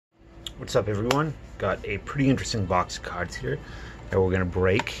What's up, everyone? Got a pretty interesting box of cards here that we're going to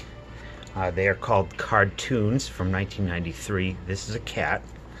break. They are called Cardtoons from 1993. This is a cat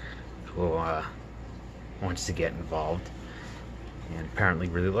who wants to get involved and apparently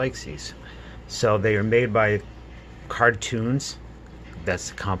really likes these. So they are made by Cardtoons.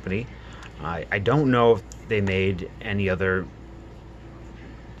 That's the company. I don't know if they made any other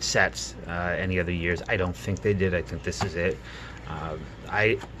sets any other years. I don't think they did. I think this is it.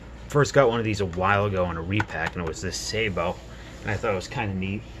 I first got one of these a while ago on a repack, and it was this Sabo, and I thought it was kind of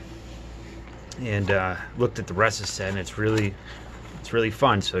neat. And looked at the rest of the set, and it's really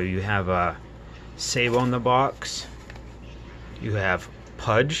fun. So you have a Sabo in the box. You have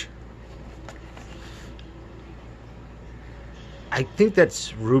Pudge. I think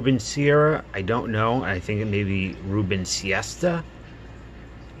that's Ruben Sierra. I don't know. I think it may be Ruben Siesta.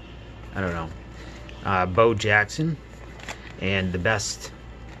 I don't know. Bo Jackson. And the best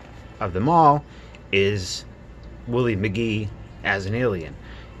of them all is Willie McGee as an alien.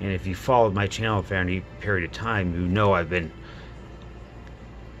 And if you followed my channel for any period of time, you know I've been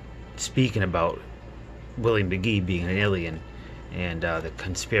speaking about Willie McGee being an alien and the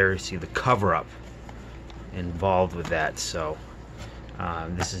conspiracy, the cover-up involved with that. So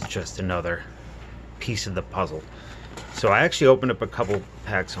this is just another piece of the puzzle. So I actually opened up a couple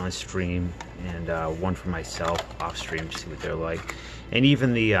packs on stream and one for myself off stream to see what they're like. And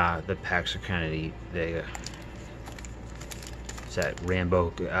even the packs are kind of neat. They it's that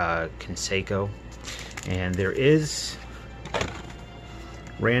Rambo Conseco, and there is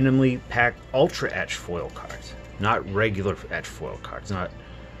randomly packed ultra etch foil cards, not regular etch foil cards, not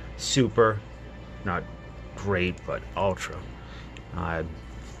super, not great, but ultra.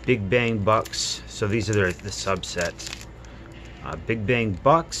 Big Bang Bucks. So these are the subsets. Big Bang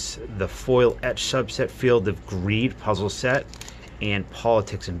Bucks, the foil etch subset, Field of Greed puzzle set, and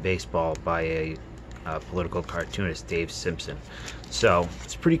Politics and Baseball by a political cartoonist, Dave Simpson. So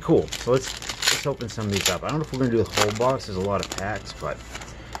it's pretty cool. So let's open some of these up. I don't know if we're gonna do the whole box. There's a lot of packs, but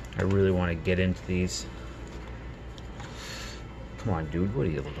I really want to get into these. Come on, dude. What are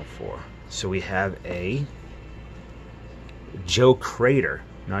you looking for? So we have a Joe Crater,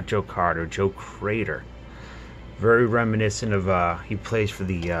 not Joe Carter. Joe Crater. Very reminiscent of he plays for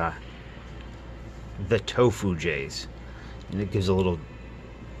the Tofu Jays, and it gives a little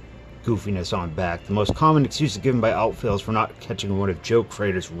goofiness on back. The most common excuse given by outfielders for not catching one of Joe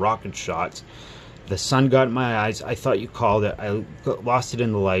Crater's rocket shots. The sun got in my eyes. I thought you called it. I lost it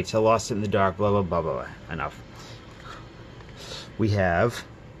in the lights. I lost it in the dark. Blah blah blah blah. Enough. We have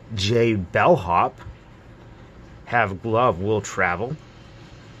Jay Bellhop. Have Glove Will Travel.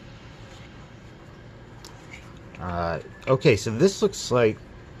 Okay, so this looks like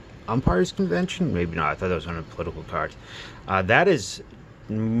Umpires Convention. Maybe not. I thought that was one of the political cards. That is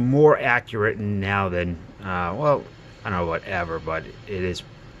more accurate now than well, I don't know whatever, but it's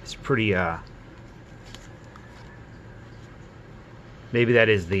pretty. Maybe that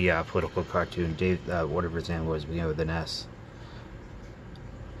is the political cartoon. Dave, whatever his name was, began with an S.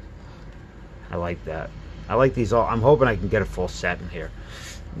 I like that. I like these all. I'm hoping I can get a full set in here.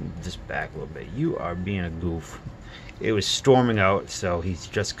 Just back a little bit. You are being a goof. It was storming out, so he's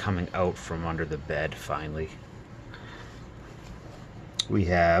just coming out from under the bed finally. We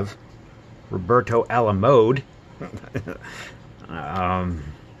have Roberto Alamode,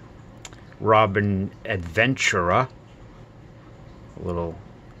 Robin Adventura, a little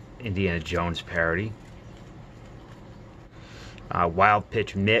Indiana Jones parody. Wild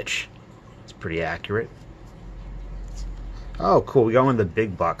Pitch Mitch, it's pretty accurate. Oh, cool. We got one of the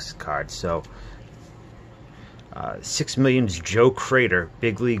big box cards. So, 6 Million's Joe Crater,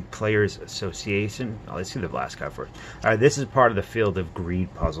 Big League Players Association. Oh, let's see the last card first. All right, this is part of the Field of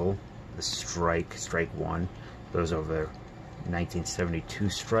Greed puzzle. The strike one. Goes over 1972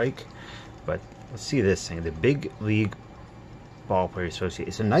 strike. But let's see this thing. The Big League Ball Players Association.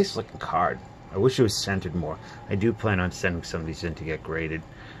 It's a nice looking card. I wish it was centered more. I do plan on sending some of these in to get graded.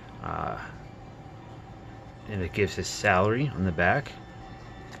 And it gives his salary on the back.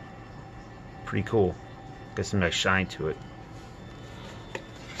 Pretty cool. Got some nice shine to it.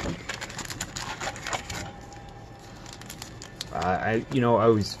 I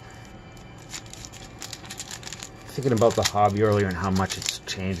was thinking about the hobby earlier and how much it's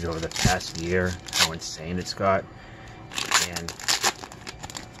changed over the past year, how insane it's got, and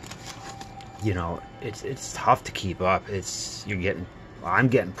you know, it's tough to keep up. I'm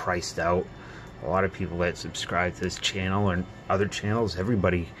getting priced out. A lot of people that subscribe to this channel and other channels,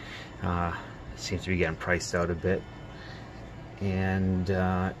 everybody seems to be getting priced out a bit. And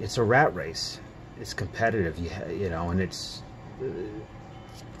it's a rat race. It's competitive, you know, and it's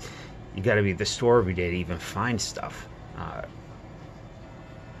you got to be at the store every day to even find stuff.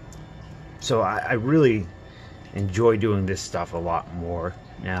 So I really enjoy doing this stuff a lot more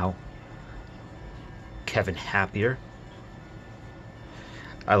now. Kevin Happier.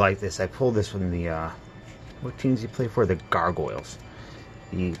 I like this. I pulled this from the what teams he play for? The Gargoyles.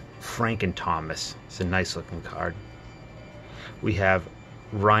 The Frank and Thomas. It's a nice looking card. We have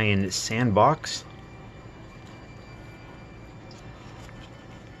Ryan Sandbox.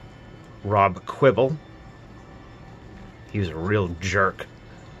 Rob Quibble. He was a real jerk.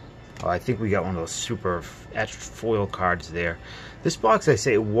 I think we got one of those super etched foil cards there. This box, I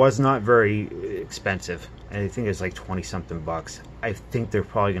say, was not very expensive. I think it's like 20 something bucks. I think they're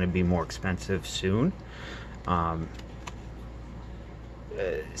probably going to be more expensive soon.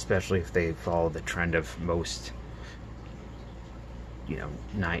 Especially if they follow the trend of most, you know,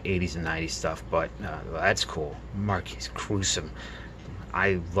 80s and 90s stuff. But that's cool. Marquise Crewsome.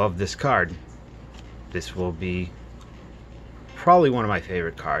 I love this card. This will be probably one of my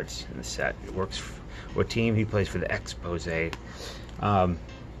favorite cards in the set. It works what team he plays for, the Expose.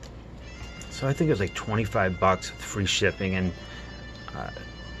 So I think it was like 25 bucks with free shipping, and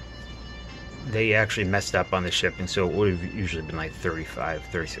they actually messed up on the shipping, so it would have usually been like 35,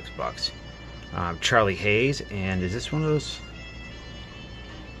 36 bucks. Charlie Hayes, and is this one of those?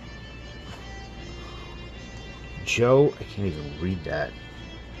 Joe, I can't even read that.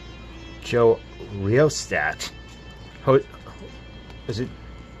 Joe Riostat. Is it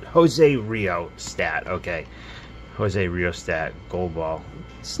Jose Rio Stat? Okay, Jose Rio Stat gold ball.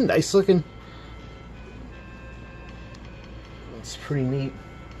 It's nice looking. It's pretty neat.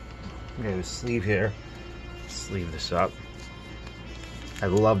 We have a sleeve here. Sleeve this up. I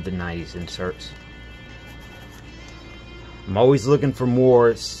love the 90s inserts. I'm always looking for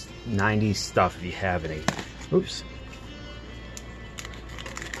more 90s stuff if you have any. Oops.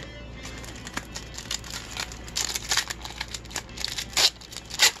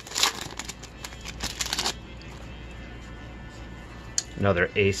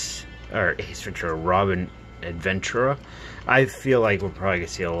 Another Ace Ventura, Robin Adventura. I feel like we're probably gonna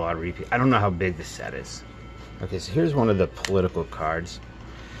see a lot of repeat. I don't know how big this set is. Okay, so here's one of the political cards.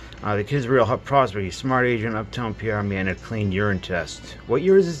 The kid's real hot prospect. He's smart agent, uptown PR man, a clean urine test. What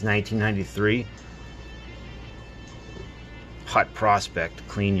year is this? 1993. Hot prospect,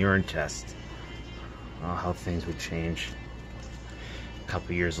 clean urine test. Oh, how things would change a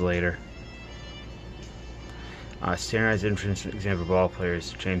couple years later. Standardized entrance example ball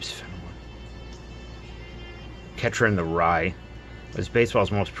players, James Fenimore. Catcher in the Rye was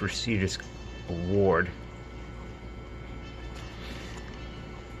baseball's most prestigious award.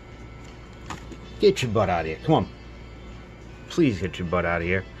 Get your butt out of here. Come on. Please get your butt out of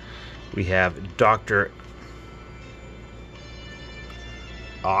here. We have Dr.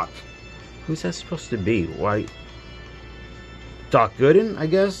 Ock. Who's that supposed to be? Why? Doc Gooden, I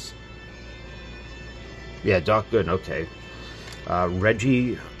guess? Yeah, Doc Gooden, okay.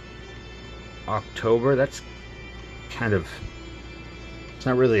 Reggie October, that's kind of... It's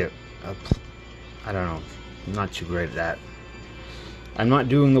not really I don't know. I'm not too great at that. I'm not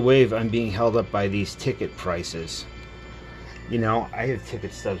doing the wave. I'm being held up by these ticket prices. You know, I have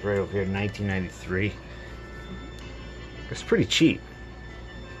ticket stubs right over here, 1993. It's pretty cheap.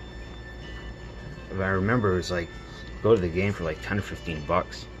 If I remember, it was like, go to the game for like 10 or 15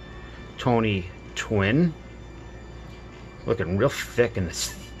 bucks. Tony Twin. Looking real thick in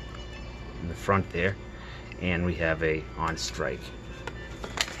the front there. And we have a on strike.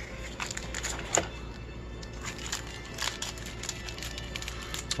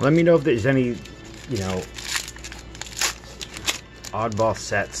 Let me know if there's any, you know, oddball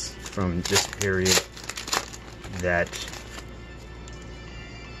sets from this period that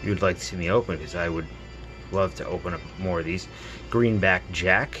you'd like to see me open, because I would love to open up more of these. Greenback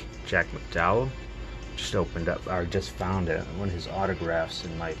Jack McDowell. Just opened up, or just found one of his autographs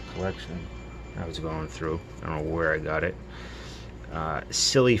in my collection I was going through. I don't know where I got it.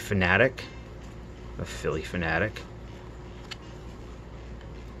 Silly Fanatic. A Philly Fanatic.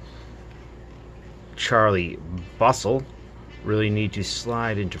 Charlie Bustle. Really need to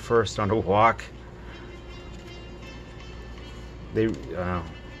slide into first on a walk. They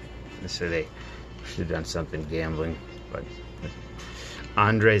say they should have done something gambling, but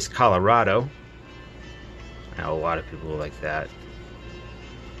Andres Colorado. I know a lot of people like that.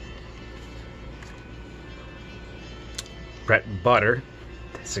 Brett Butter,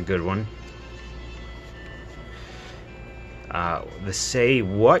 that's a good one. The Say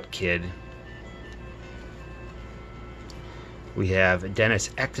What Kid. We have Dennis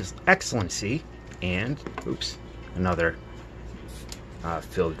Excellency and, oops, another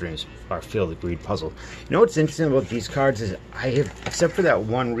Field of Dreams or Field of Greed puzzle. You know what's interesting about these cards is I have, except for that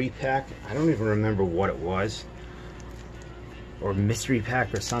one repack, I don't even remember what it was, or mystery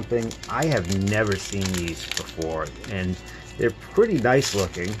pack or something. I have never seen these before, and they're pretty nice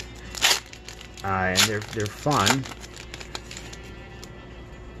looking, and they're fun.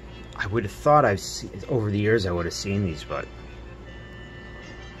 I would have thought over the years I would have seen these, but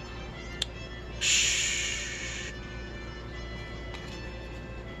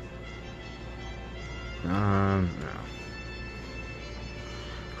no.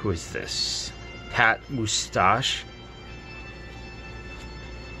 Who is this? Pat Moustache.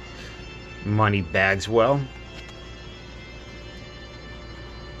 Money Bagswell.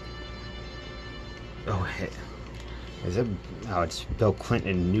 Oh, hey. Is it? Oh, it's Bill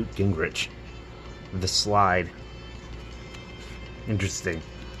Clinton and Newt Gingrich. The slide. Interesting.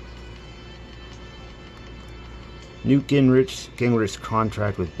 Newt Gingrich's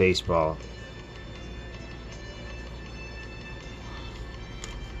contract with baseball.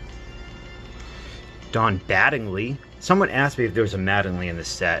 Don Mattingly. Someone asked me if there was a Mattingly in the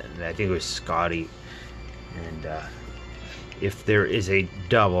set, and I think it was Scotty. And if there is a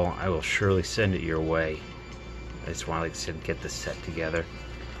double, I will surely send it your way. I just want to, like I said, get the set together.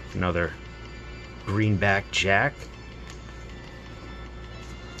 Another Greenback Jack.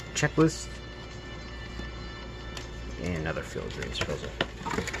 Checklist. And another Field of Dreams puzzle.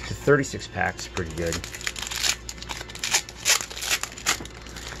 So 36 packs, pretty good.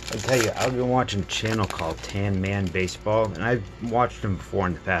 I'll tell you, I've been watching a channel called Tan Man Baseball, and I've watched him before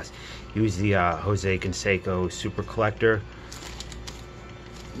in the past. He was the Jose Canseco Super Collector.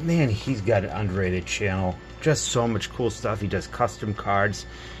 Man, he's got an underrated channel. Just so much cool stuff. He does custom cards,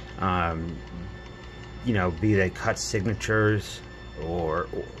 you know, be they cut signatures or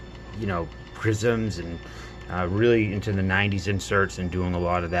you know, prisms, and really into the 90s inserts and doing a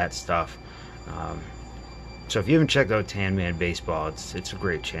lot of that stuff. So if you haven't checked out Tan Man Baseball, it's a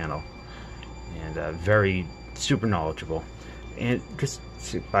great channel, and very super knowledgeable. And just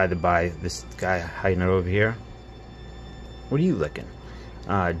by the by, this guy hiding over here, what are you licking?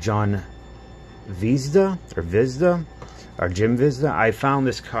 John Vizda or Jim Vizda. I found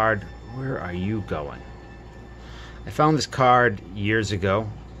this card. Where are you going? I found this card years ago,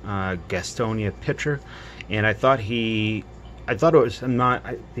 Gastonia pitcher, and I thought it was, I'm not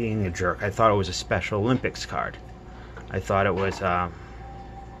being a jerk, I thought it was a Special Olympics card. I thought it was, oh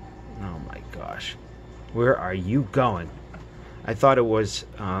my gosh, where are you going? I thought it was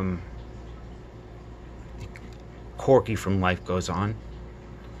Corky from Life Goes On,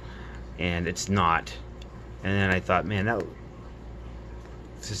 and it's not. And then I thought, man,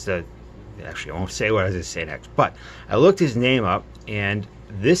 it's just actually I won't say what I was going to say next, but I looked his name up, and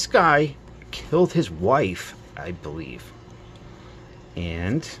this guy killed his wife, I believe.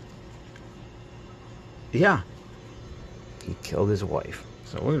 And yeah, he killed his wife.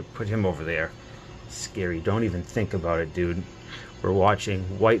 So we're gonna put him over there. Scary. Don't even think about it, dude. We're watching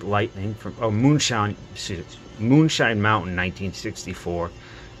White Lightning from Moonshine Mountain, 1964.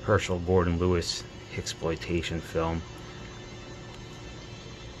 Herschel Gordon Lewis exploitation film.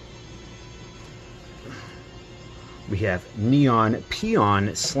 We have Neon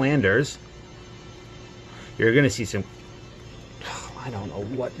Peon Slanders. You're gonna see some, I don't know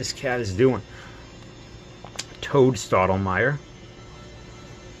what this cat is doing. Toad Stottlemyre.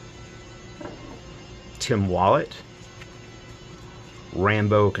 Tim Wallet.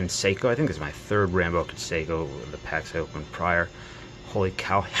 Rambo Canseco. I think this is my third Rambo Canseco. The packs I opened prior. Holy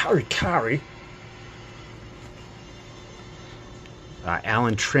cow. Harry Carey.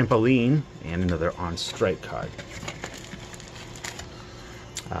 Alan Trampoline. And another On Strike card.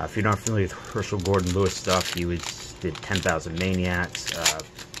 If you're not familiar with Herschel Gordon Lewis stuff, he did 10,000 Maniacs.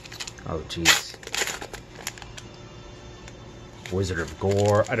 Oh geez, Wizard of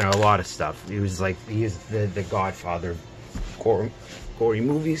Gore. I don't know, a lot of stuff. He is the godfather of gory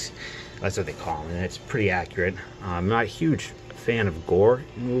movies. That's what they call him, and it's pretty accurate. I'm not a huge fan of gore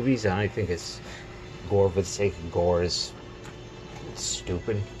in movies. I think it's gore for the sake of gore is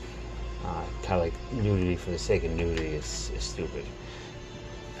stupid. Kind of like nudity for the sake of nudity is stupid.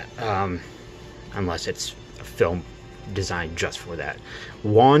 Unless it's a film designed just for that.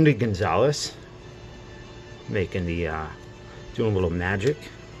 Wanda Gonzalez making the doing a little magic.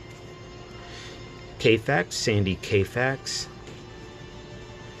 Kfax, Sandy Kfax.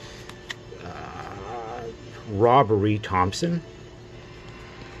 Robbery Thompson.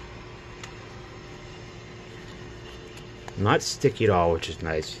 Not sticky at all, which is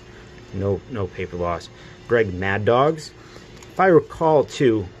nice. No paper loss. Greg Mad Dogs. If I recall,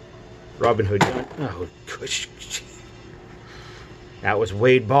 too, Robin Hood. Oh, gosh. That was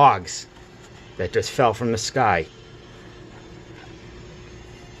Wade Boggs. That just fell from the sky.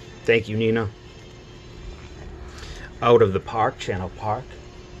 Thank you, Nina. Out of the Park, Channel Park.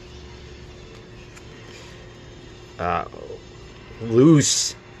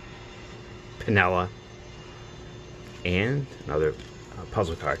 Loose, Pinella. And another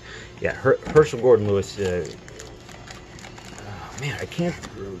puzzle card. Yeah, Herschel Gordon Lewis. Oh man, I can't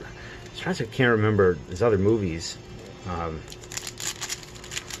remember his other movies.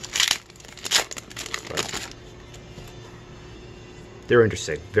 But they're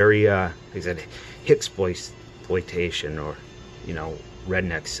interesting. Very, like I said, Hicksploitation, or, you know,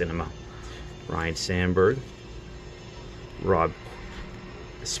 redneck cinema. Ryan Sandberg. Rob.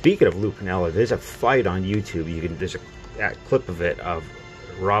 Speaking of Lou Pinella, there's a fight on YouTube. There's a clip of it of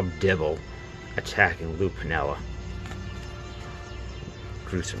Rob Dibble attacking Lou Pinella.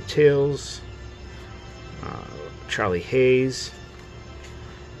 Gruesome Tales. Charlie Hayes.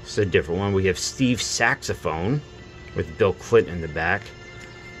 It's a different one. We have Steve Saxophone with Bill Clinton in the back.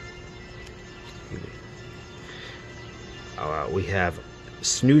 We have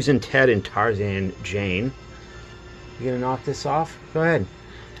Snoozin' Ted and Tarzan Jane. You gonna knock this off? Go ahead.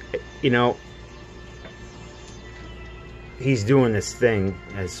 You know, he's doing this thing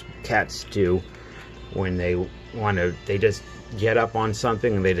as cats do when they just get up on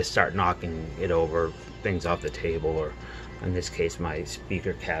something and they just start knocking it over, things off the table, or in this case my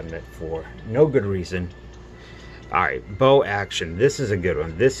speaker cabinet, for no good reason. Alright, bow action. This is a good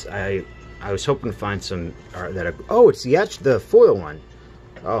one. This I was hoping to find some that are, oh, it's the foil one.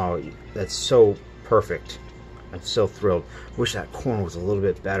 Oh, that's so perfect. I'm so thrilled. Wish that corner was a little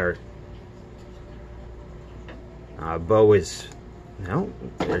bit better. Bow is, no,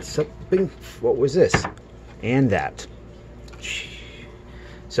 there's something. What was this? And that.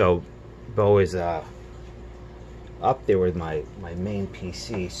 So, Bow is up there with my main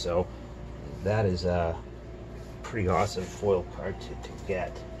PC. So, that is a pretty awesome foil card to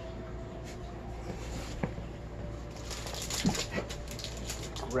get.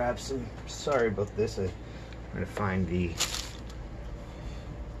 Grab some. Sorry about this. I'm trying to find the.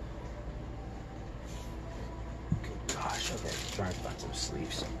 Gosh, okay. Trying to find some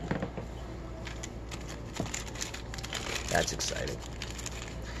sleeves. That's exciting.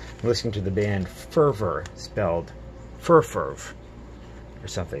 I'm listening to the band Fervor, spelled Furfurv or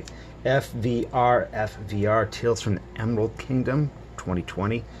something. FVR, Tales from the Emerald Kingdom,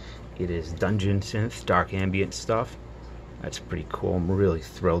 2020. It is dungeon synth, dark ambient stuff. That's pretty cool. I'm really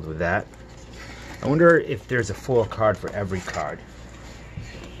thrilled with that. I wonder if there's a foil card for every card.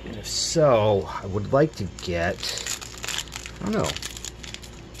 And if so, I would like to get, I don't know,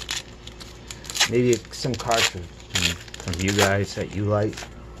 maybe some cards from you guys that you like.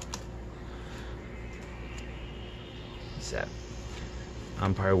 What's that?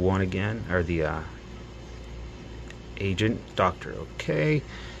 Umpire 1 again, or the Agent, Doctor, okay.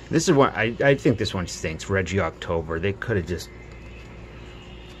 This is one, I think this one stinks. Reggie October. They could have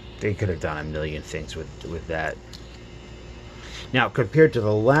done a million things with that. Now, compared to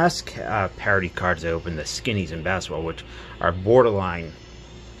the last parody cards I opened, the Skinnies in Basketball, which are borderline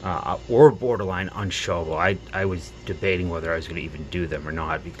unshowable. I was debating whether I was going to even do them or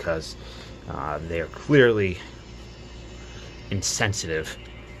not, because they are clearly insensitive.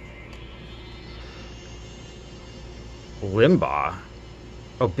 Limbaugh.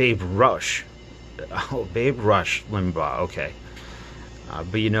 Oh, Babe Rush. Oh, Babe Rush, Limbaugh. Okay.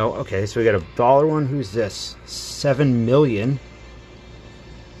 But you know, okay, so we got a dollar one. Who's this? 7 million.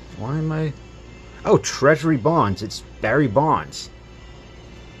 Why am I? Oh, Treasury Bonds. It's Barry Bonds.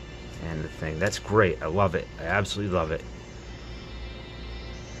 And the thing. That's great. I love it. I absolutely love it.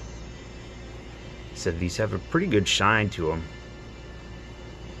 Said these have a pretty good shine to them.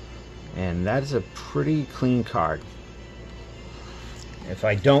 And that is a pretty clean card. If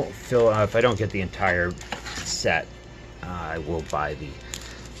I don't get the entire set, I will buy the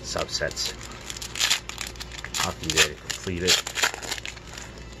subsets. I'll be there to complete it.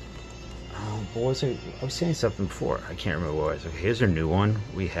 Oh, boy, I was saying something before. I can't remember what it was. Okay, here's a new one.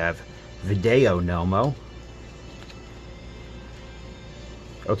 We have Video Nomo.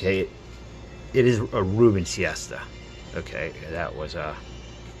 Okay, it is a Ruben Siesta. Okay, that was a.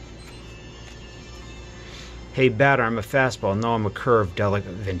 Hey, batter, I'm a fastball. No, I'm a curved,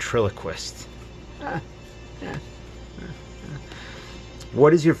 delicate ventriloquist.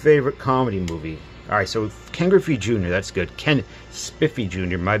 What is your favorite comedy movie? All right, so Ken Griffey Jr., that's good. Ken Spiffy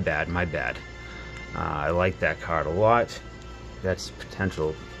Jr., my bad. I like that card a lot. That's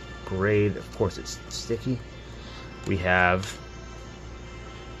potential grade. Of course, it's sticky. We have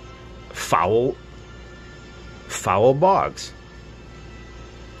Foul Boggs.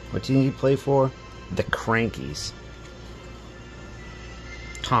 What team did he play for? The Crankies.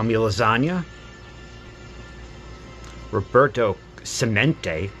 Tommy Lasagna. Roberto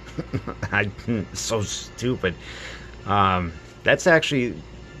Cemente. So stupid. That's actually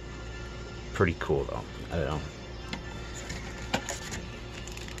pretty cool, though. I don't know.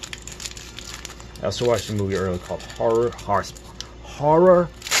 I also watched a movie earlier called Horror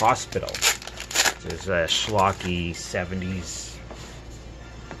Hospital. It's a schlocky 70s.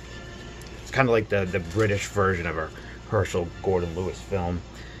 It's kind of like the British version of a Herschel Gordon Lewis film.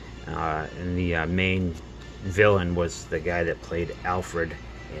 And the main villain was the guy that played Alfred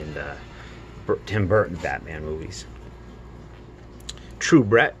in Tim Burton Batman movies. True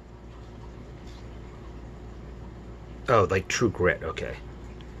Brett. Oh, like True Grit, okay.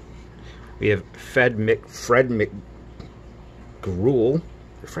 We have Fred McGruel.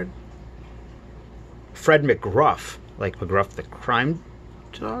 Fred McGruff. Like McGruff the crime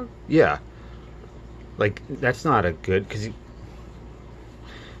dog? Yeah. Like, that's not a good, because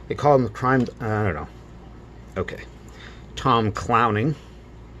they call him the crime, I don't know. Okay. Tom Clowning.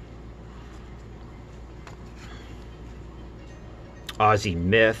 Ozzy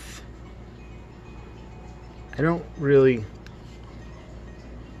Myth. I don't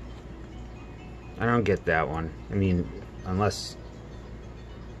get that one. I mean, unless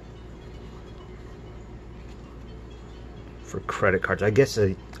for credit cards. I guess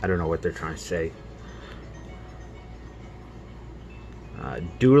I don't know what they're trying to say.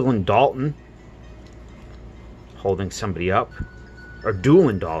 Doolin Dalton holding somebody up. Or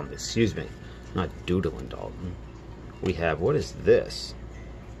Doolin Dalton, excuse me. Not Doodlin Dalton. We have, what is this?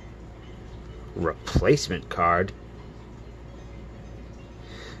 Replacement card.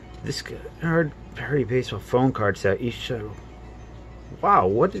 This card, parody baseball phone card set. Each show. Wow,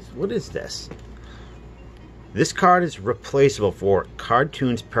 what is this? This card is replaceable for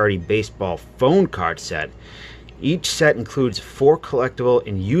Cardtoons parody baseball phone card set. Each set includes 4 collectible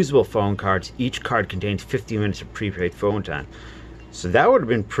and usable phone cards. Each card contains 50 minutes of prepaid phone time. So that would have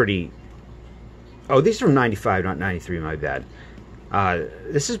been pretty. Oh, these are from 95, not 93, my bad.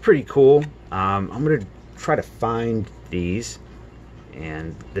 This is pretty cool. I'm going to try to find these.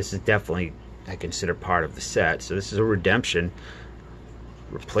 And this is definitely, I consider, part of the set. So this is a redemption.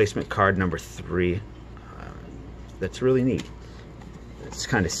 Replacement card number 3. That's really neat. It's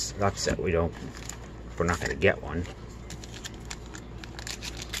kind of sucks that we're not going to get one.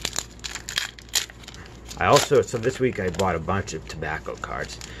 So this week I bought a bunch of tobacco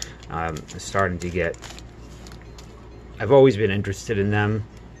cards. I'm starting to get, I've always been interested in them,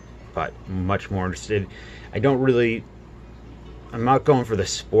 but much more interested. I'm not going for the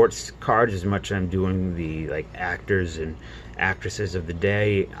sports cards as much as I'm doing the like actors and actresses of the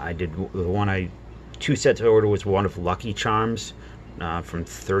day. I did the 2 sets I ordered was one of Lucky Charms from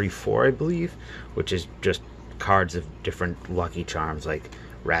 34, I believe, which is just cards of different Lucky Charms like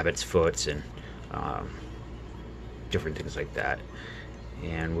rabbit's foots and different things like that.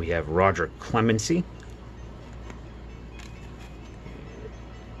 And we have Roger Clemency,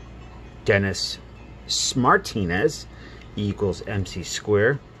 Dennis Martinez, equals MC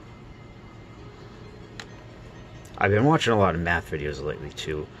square. I've been watching a lot of math videos lately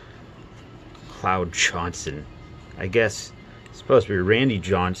too. Cloud Johnson, I guess it's supposed to be Randy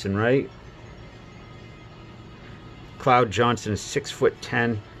Johnson, right? Cloud Johnson is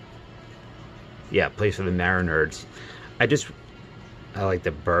 6'10". Yeah, plays for the Mariners. I like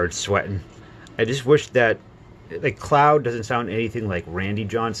the bird sweating. I just wish that, like, Cloud doesn't sound anything like Randy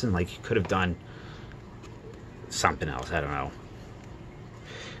Johnson. Like, he could have done something else. I don't know.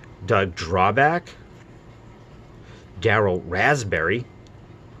 Doug Drawback. Daryl Raspberry.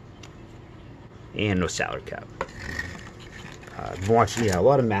 And no salary cap. I've been watching, a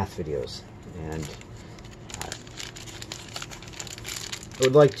lot of math videos. And I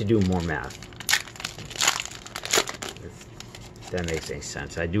would like to do more math. If that makes any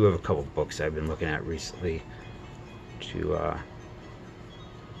sense. I do have a couple books I've been looking at recently to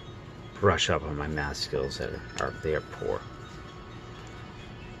brush up on my math skills that they are poor.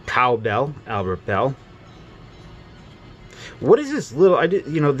 Cowbell, Albert Bell. What is this little?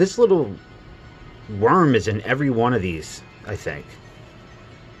 This little worm is in every one of these, I think.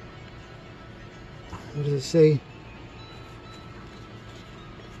 What does it say?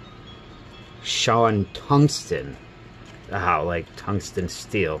 Sean Tungsten. Like tungsten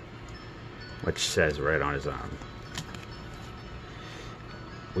steel, which says right on his arm.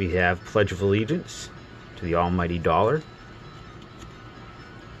 We have Pledge of Allegiance to the Almighty Dollar.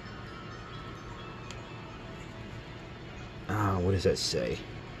 What does that say?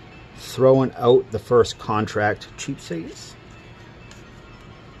 Throwing out the first contract cheapsates.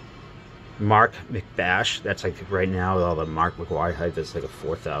 Mark McBash. That's like right now with all the Mark McGuire hype. That's like a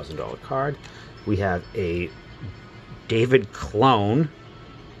 $4,000 card. We have a David Clone,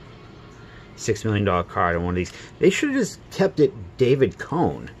 $6 million card on one of these. They should have just kept it David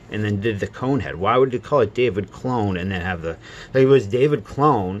Cone and then did the Cone head. Why would they call it David Clone and then have the... If it was David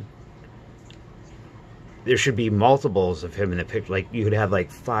Clone, there should be multiples of him in the picture. Like, you could have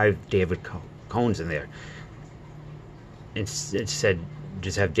like 5 David Cones in there. Instead,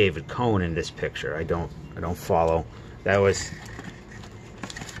 just have David Cone in this picture. I don't follow. That was...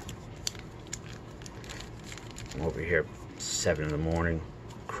 I'm over here 7 in the morning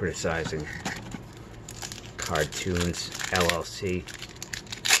criticizing Cardtoons LLC.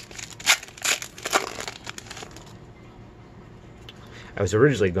 I was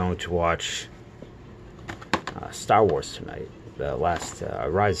originally going to watch Star Wars tonight, the last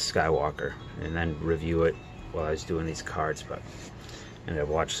Rise of Skywalker, and then review it while I was doing these cards, but and I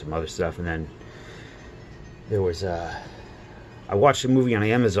watched some other stuff, and then there was I watched a movie on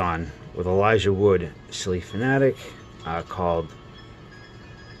Amazon with Elijah Wood, Silly Fanatic, called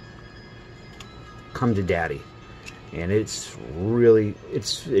Come to Daddy, and it's really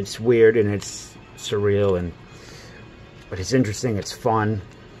it's weird and it's surreal, but it's interesting. It's fun.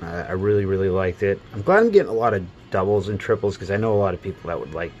 I really liked it. I'm glad I'm getting a lot of doubles and triples because I know a lot of people that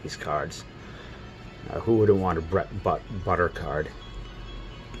would like these cards. Who wouldn't want a Brett Butter card?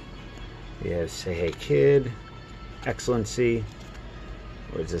 We have Say Hey Kid, Excellency.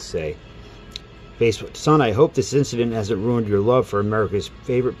 What does this say? Facebook. Son, I hope this incident hasn't ruined your love for America's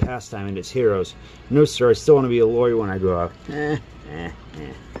favorite pastime and its heroes. No, sir, I still want to be a lawyer when I grow up.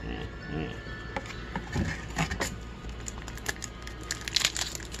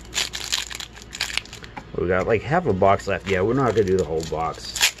 We got like half a box left. Yeah, we're not going to do the whole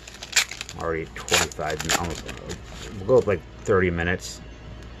box. Already 25 minutes. We'll go up like 30 minutes.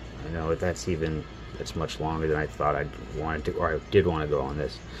 I know that's much longer than I thought I wanted to, or I did want to go on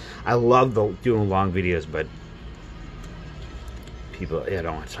this. I love doing long videos, but people, you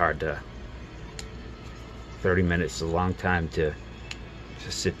know, it's hard to. 30 minutes is a long time to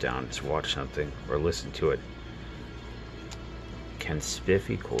just sit down and just watch something or listen to it. Ken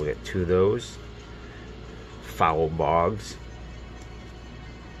Spiffy, cool. We got 2 of those. Foul Boggs,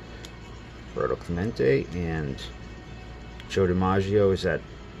 Roberto Clemente, and Joe DiMaggio. Is that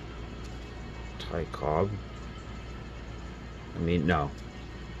Ty Cobb? I mean, no.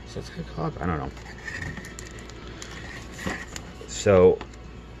 Is that Ty Cobb? I don't know. So,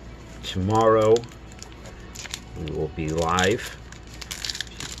 tomorrow we will be live.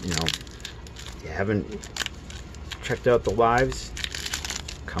 You know, if you haven't checked out the lives,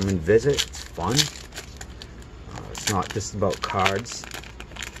 come and visit. It's fun. It's not just about cards.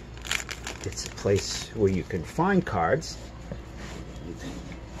 It's a place where you can find cards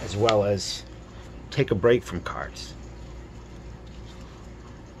as well as take a break from cards.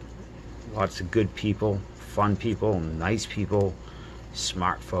 Lots of good people, fun people, nice people,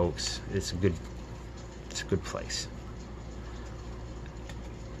 smart folks. It's a good place.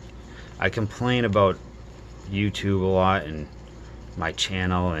 I complain about YouTube a lot and my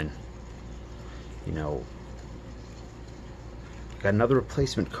channel, and you know, got another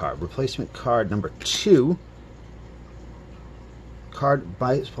replacement card. Replacement card number 2. Card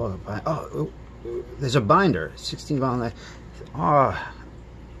by oh, there's a binder. 16 volume. Oh,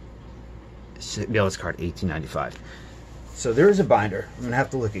 yeah, this card 18.95. So there is a binder. I'm gonna have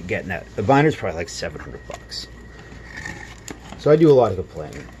to look at getting that. The binder's probably like $700. So I do a lot of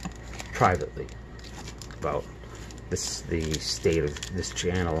complaining privately about the state of this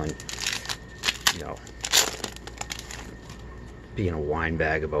channel, and you know, being a wine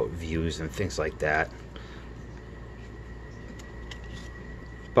bag about views and things like that.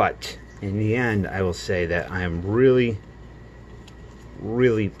 But in the end, I will say that I am really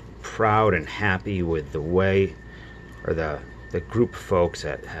proud and happy with the way, or the group of folks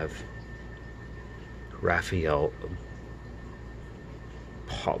that have Raphael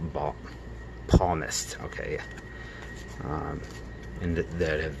Palmist, okay, and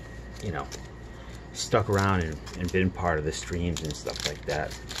that have, you know, stuck around and been part of the streams and stuff like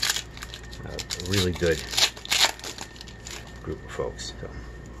that. A really good group of folks. So.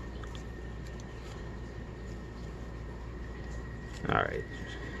 Alright,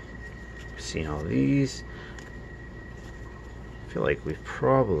 seen all these. I feel like we've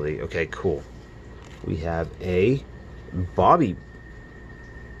probably, okay, cool. We have a Bobby,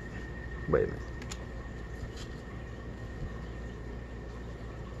 wait a minute.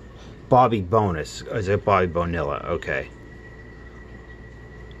 Bobby Bonus. Is it Bobby Bonilla? Okay.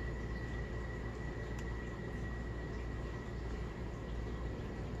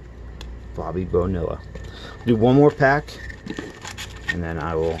 Bobby Bonilla. Do one more pack, and then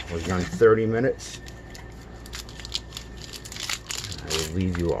we'll run 30 minutes. I will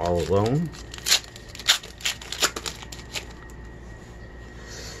leave you all alone.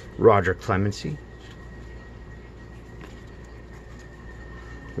 Roger Clemency.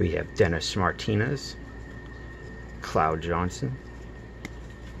 We have Dennis Martinez, Cloud Johnson,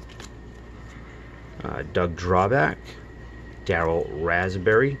 Doug Drawback, Daryl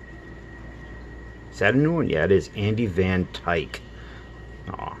Raspberry. Is that a new one? Yeah, it is. Andy Van Dyke.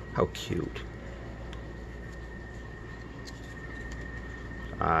 Aw, how cute.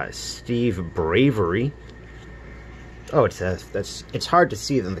 Steve Bravery. Oh, it's hard to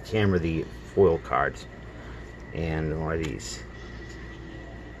see on the camera, the foil cards. And one of these.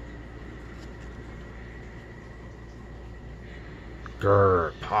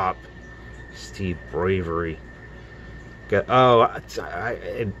 Grr, pop. Steve Bravery.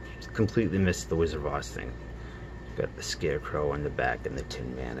 I completely missed the Wizard of Oz thing. Got the Scarecrow on the back and the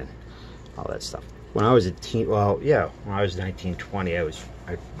Tin Man and all that stuff. When I was a teen, well, yeah, when I was 19, 20, I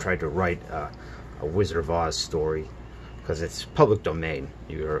tried to write a Wizard of Oz story because it's public domain.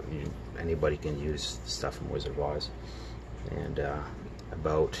 Anybody can use stuff from Wizard of Oz, and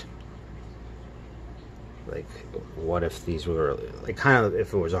about like what if these were like kind of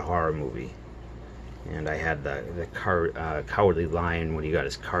if it was a horror movie. And I had the Cowardly Lion, when he got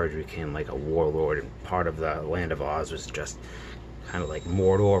his courage, became like a warlord, and part of the Land of Oz was just kind of like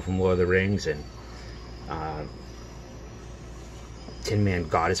Mordor from Lord of the Rings, and Tin Man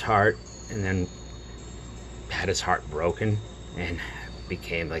got his heart, and then had his heart broken, and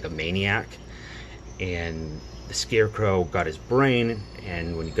became like a maniac, and the Scarecrow got his brain,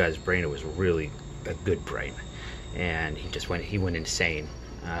 and when he got his brain, it was really a good brain, and he went insane.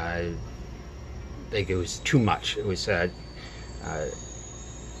 Like it was too much. It was, and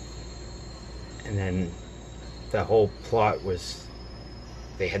then the whole plot was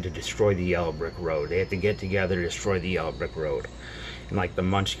they had to destroy the Yellow Brick Road. They had to get together to destroy the Yellow Brick Road. And like the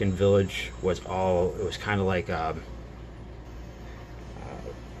Munchkin Village was it was kind of like a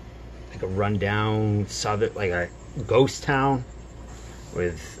rundown southern, like a ghost town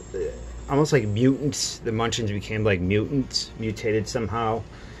with almost like mutants. The Munchkins became like mutants, mutated somehow,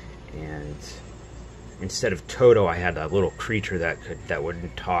 and instead of Toto, I had a little creature that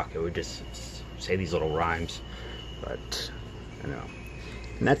wouldn't talk. It would just say these little rhymes. But I don't know.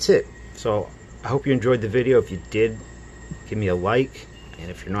 And that's it. So I hope you enjoyed the video. If you did, give me a like. And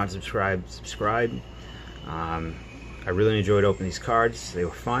if you're not subscribed, subscribe. I really enjoyed opening these cards. They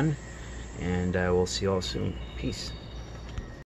were fun. And we'll see you all soon. Peace.